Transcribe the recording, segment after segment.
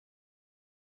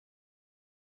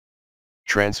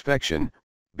Transfection,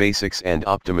 basics and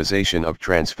optimization of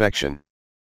transfection.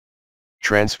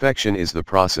 Transfection is the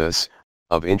process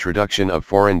of introduction of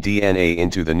foreign DNA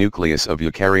into the nucleus of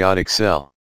eukaryotic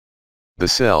cell. The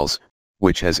cells,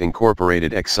 which has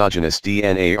incorporated exogenous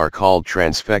DNA, are called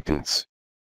transfectants.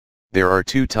 There are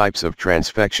two types of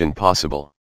transfection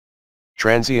possible: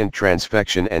 transient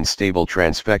transfection and stable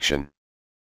transfection.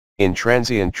 In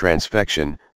transient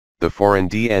transfection, the foreign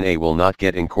DNA will not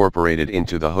get incorporated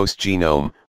into the host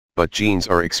genome, but genes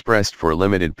are expressed for a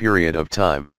limited period of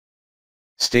time.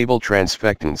 Stable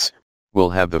transfectants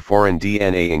will have the foreign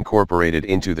DNA incorporated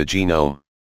into the genome.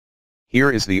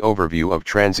 Here is the overview of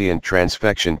transient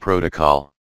transfection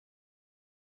protocol.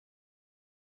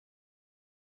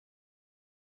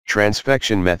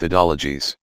 Transfection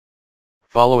methodologies.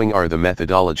 Following are the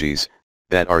methodologies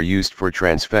that are used for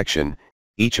transfection.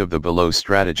 Each of the below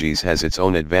strategies has its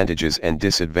own advantages and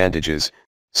disadvantages,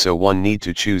 so one need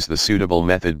to choose the suitable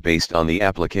method based on the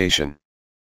application.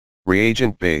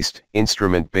 Reagent-based,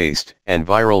 instrument-based, and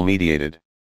viral-mediated.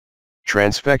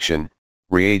 Transfection,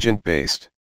 reagent-based.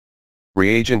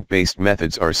 Reagent-based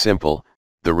methods are simple.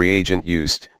 The reagent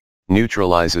used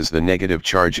neutralizes the negative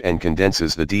charge and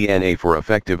condenses the DNA for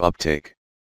effective uptake.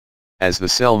 As the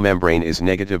cell membrane is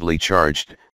negatively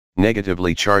charged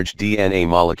DNA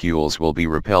molecules will be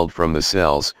repelled from the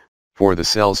cells. For the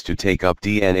cells to take up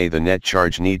DNA, the net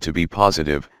charge need to be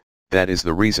positive. That is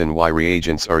the reason why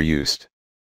reagents are used.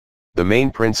 The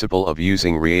main principle of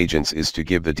using reagents is to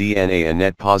give the DNA a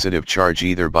net positive charge,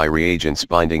 either by reagents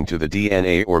binding to the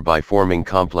DNA or by forming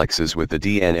complexes with the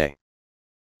DNA.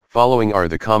 Following are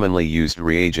the commonly used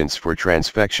reagents for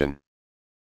transfection: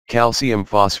 calcium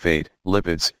phosphate,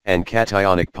 lipids, and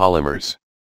cationic polymers.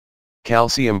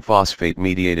 Calcium phosphate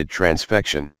mediated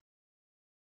transfection.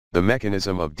 The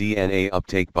mechanism of DNA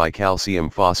uptake by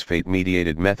calcium phosphate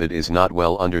mediated method is not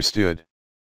well understood.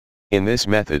 In this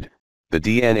method, the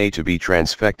DNA to be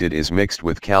transfected is mixed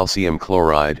with calcium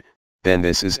chloride, then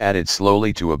this is added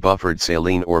slowly to a buffered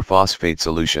saline or phosphate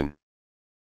solution,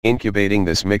 incubating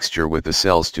this mixture with the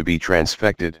cells to be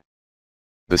transfected.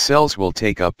 The cells will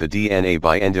take up the DNA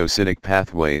by endocytic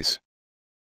pathways.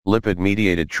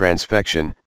 Lipid-mediated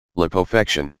transfection,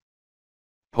 Lipofection.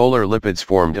 Polar lipids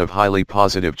formed of highly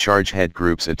positive charge head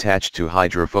groups attached to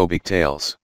hydrophobic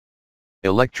tails.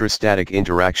 Electrostatic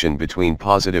interaction between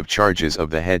positive charges of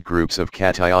the head groups of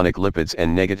cationic lipids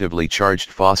and negatively charged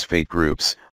phosphate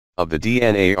groups of the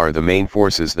DNA are the main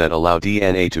forces that allow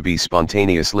DNA to be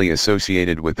spontaneously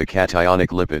associated with the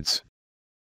cationic lipids.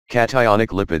 Cationic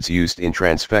lipids used in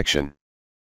transfection.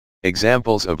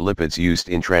 Examples of lipids used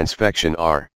in transfection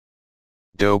are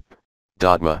DOPE,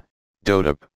 DOTMA,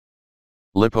 DOTAP.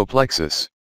 Lipoplexes.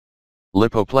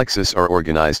 Lipoplexes are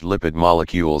organized lipid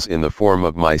molecules in the form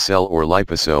of micelle or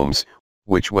liposomes,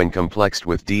 which when complexed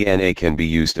with DNA can be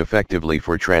used effectively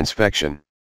for transfection.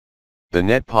 The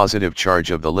net positive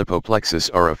charge of the lipoplexes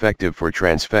are effective for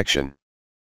transfection.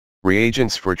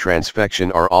 Reagents for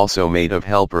transfection are also made of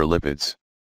helper lipids.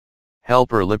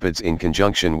 Helper lipids in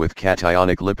conjunction with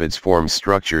cationic lipids form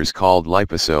structures called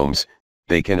liposomes.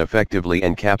 They can effectively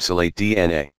encapsulate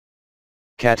DNA.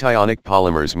 Cationic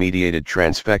polymers mediated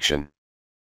transfection.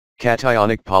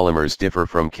 Cationic polymers differ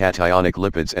from cationic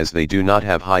lipids as they do not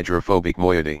have hydrophobic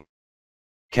moiety.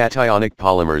 Cationic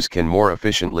polymers can more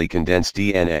efficiently condense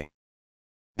DNA.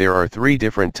 There are three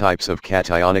different types of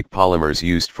cationic polymers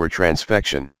used for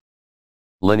transfection: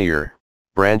 linear,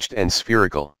 branched and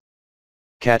spherical.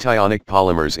 Cationic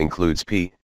polymers includes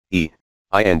P, E,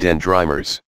 I and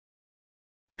dendrimers.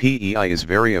 PEI is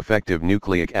very effective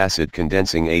nucleic acid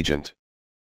condensing agent.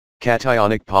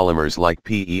 Cationic polymers like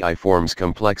PEI forms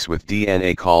complex with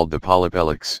DNA called the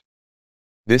polyplex.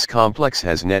 This complex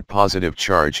has net positive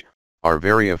charge, are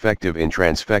very effective in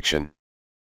transfection.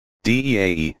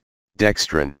 DEAE,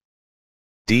 dextrin.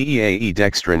 DEAE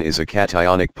dextrin is a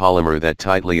cationic polymer that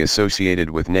tightly associated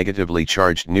with negatively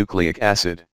charged nucleic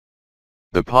acid.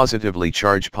 The positively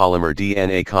charged polymer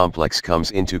DNA complex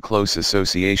comes into close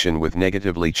association with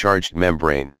negatively charged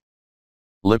membrane.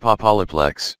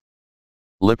 Lipopolyplex.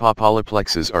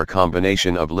 Lipopolyplexes are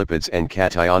combination of lipids and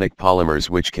cationic polymers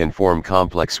which can form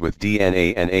complex with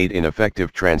DNA and aid in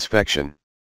effective transfection.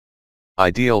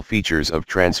 Ideal features of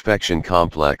transfection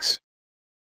complex: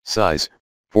 size,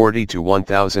 40 to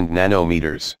 1000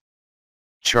 nanometers.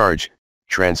 Charge,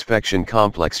 transfection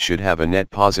complex should have a net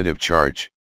positive charge.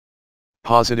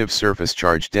 Positive surface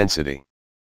charge density.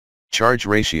 Charge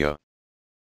ratio.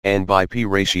 N/P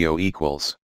ratio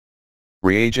equals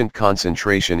reagent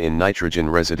concentration in nitrogen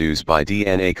residues by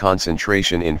DNA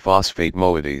concentration in phosphate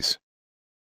moieties.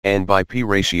 N/P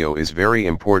ratio is very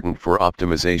important for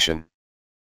optimization.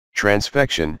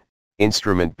 Transfection,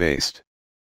 instrument-based.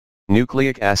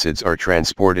 Nucleic acids are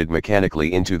transported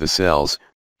mechanically into the cells.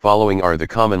 Following are the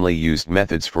commonly used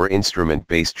methods for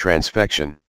instrument-based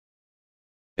transfection.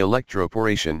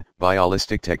 Electroporation,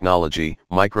 Biolistic Technology,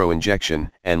 Microinjection,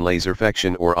 and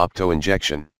Laserfection or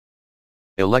Optoinjection.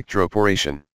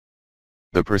 Electroporation.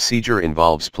 The procedure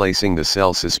involves placing the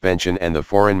cell suspension and the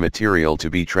foreign material to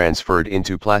be transferred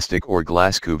into plastic or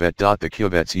glass cuvette. The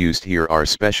cuvettes used here are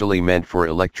specially meant for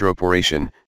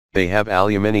electroporation. They have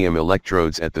aluminium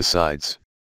electrodes at the sides.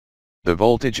 The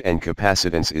voltage and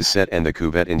capacitance is set and the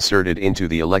cuvette inserted into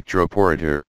the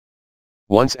electroporator.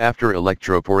 Once after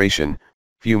electroporation,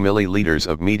 few milliliters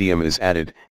of medium is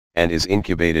added, and is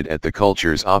incubated at the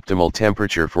culture's optimal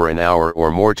temperature for an hour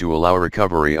or more to allow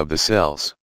recovery of the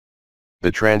cells.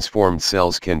 The transformed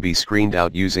cells can be screened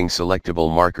out using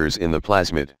selectable markers in the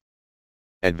plasmid.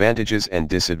 Advantages and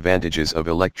disadvantages of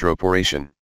electroporation.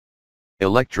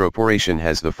 Electroporation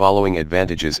has the following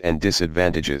advantages and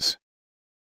disadvantages.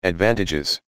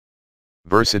 Advantages.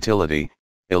 Versatility.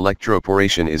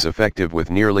 Electroporation is effective with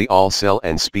nearly all cell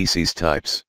and species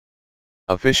types.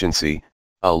 Efficiency.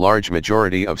 A large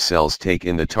majority of cells take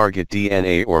in the target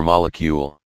DNA or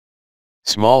molecule.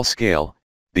 Small scale.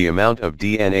 The amount of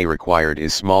DNA required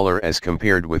is smaller as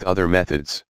compared with other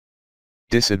methods.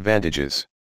 Disadvantages.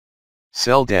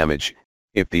 Cell damage.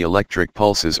 If the electric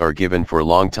pulses are given for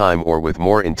long time or with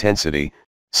more intensity,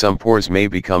 some pores may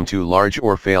become too large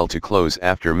or fail to close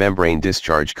after membrane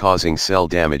discharge, causing cell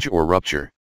damage or rupture.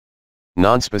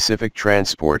 Nonspecific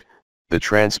transport. The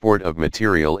transport of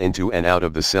material into and out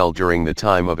of the cell during the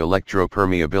time of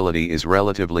electropermeability is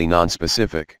relatively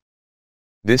nonspecific.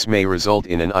 This may result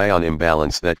in an ion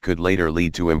imbalance that could later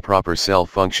lead to improper cell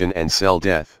function and cell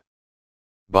death.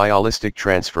 Biolistic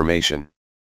transformation.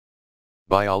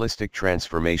 Biolistic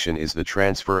transformation is the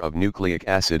transfer of nucleic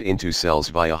acid into cells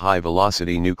via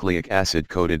high-velocity nucleic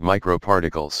acid-coated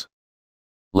microparticles.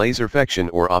 Laserfection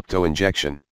or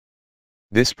optoinjection.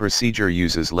 This procedure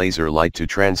uses laser light to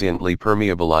transiently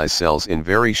permeabilize cells in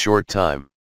very short time.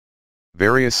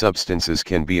 Various substances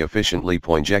can be efficiently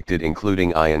poinjected,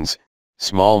 including ions,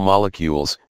 small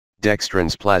molecules,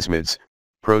 dextrins, plasmids,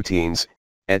 proteins,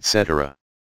 etc.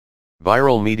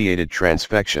 Viral mediated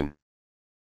transfection.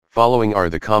 Following are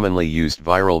the commonly used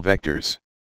viral vectors.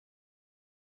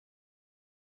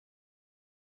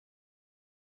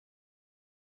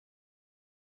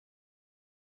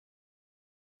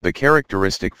 The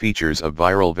characteristic features of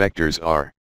viral vectors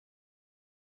are: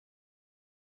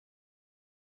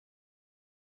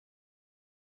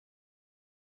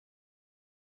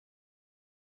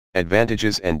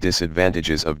 advantages and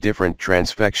disadvantages of different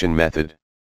transfection method.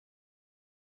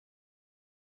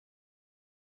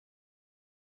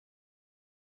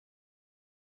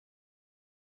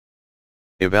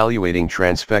 Evaluating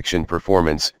transfection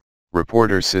performance,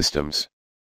 reporter systems.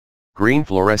 Green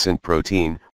fluorescent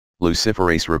protein,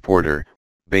 luciferase reporter,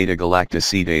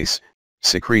 beta-galactosidase,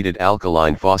 secreted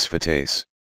alkaline phosphatase.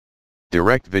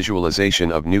 Direct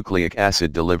visualization of nucleic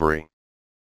acid delivery.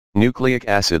 Nucleic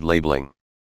acid labeling.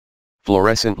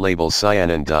 Fluorescent labels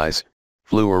cyanin dyes,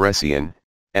 fluorescein,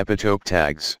 epitope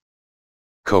tags.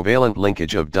 Covalent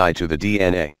linkage of dye to the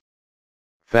DNA.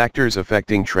 Factors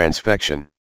affecting transfection.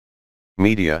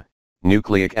 Media,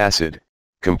 nucleic acid,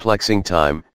 complexing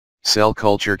time, cell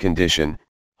culture condition,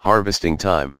 harvesting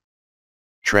time.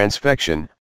 Transfection,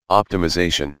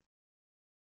 optimization.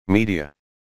 Media.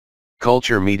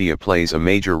 Culture media plays a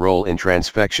major role in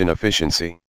transfection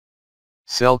efficiency.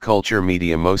 Cell culture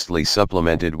media mostly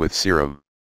supplemented with serum.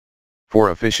 For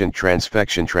efficient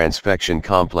transfection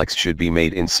complex should be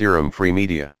made in serum-free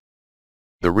media.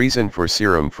 The reason for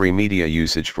serum-free media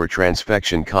usage for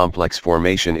transfection complex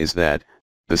formation is that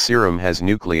the serum has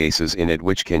nucleases in it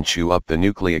which can chew up the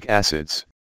nucleic acids.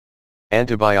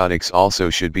 Antibiotics also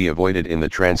should be avoided in the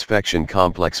transfection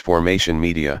complex formation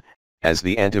media, as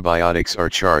the antibiotics are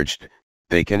charged.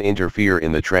 They can interfere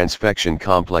in the transfection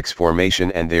complex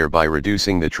formation and thereby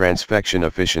reducing the transfection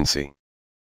efficiency.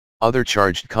 Other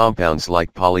charged compounds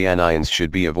like polyanions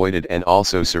should be avoided, and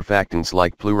also surfactants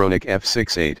like pluronic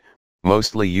F68,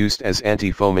 mostly used as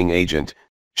anti-foaming agent,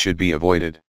 should be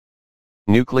avoided.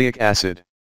 Nucleic acid.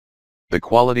 The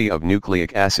quality of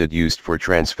nucleic acid used for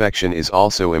transfection is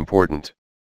also important.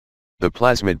 The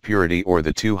plasmid purity, or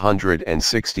the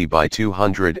 260 by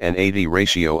 280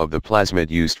 ratio of the plasmid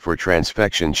used for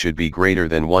transfection, should be greater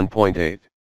than 1.8.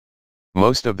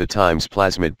 Most of the times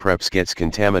plasmid preps gets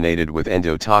contaminated with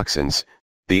endotoxins.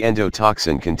 The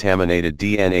endotoxin contaminated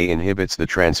DNA inhibits the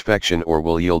transfection or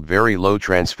will yield very low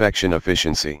transfection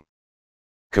efficiency.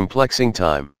 Complexing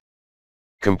time.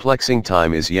 Complexing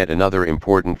time is yet another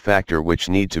important factor which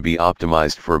need to be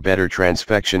optimized for better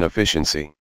transfection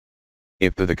efficiency.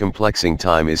 If the complexing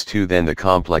time is 2, then the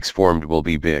complex formed will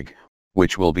be big,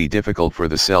 which will be difficult for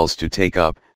the cells to take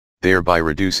up, thereby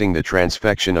reducing the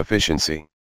transfection efficiency.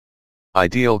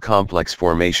 Ideal complex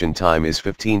formation time is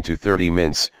 15 to 30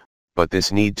 minutes, but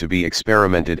this need to be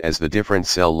experimented as the different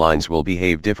cell lines will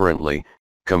behave differently.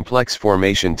 Complex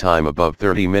formation time above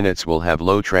 30 minutes will have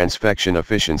low transfection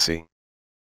efficiency.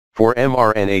 For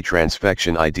mRNA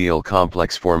transfection, ideal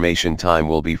complex formation time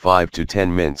will be 5 to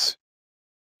 10 minutes.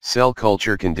 Cell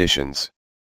culture conditions.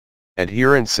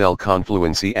 Adherent cell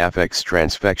confluency affects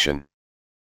transfection.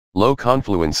 Low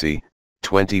confluency,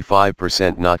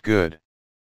 25% not good.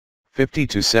 50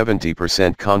 to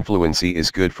 70% confluency is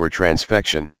good for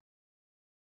transfection.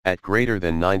 At greater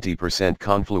than 90%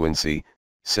 confluency,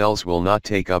 cells will not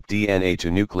take up DNA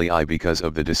to nuclei because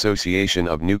of the dissociation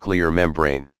of nuclear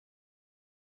membrane.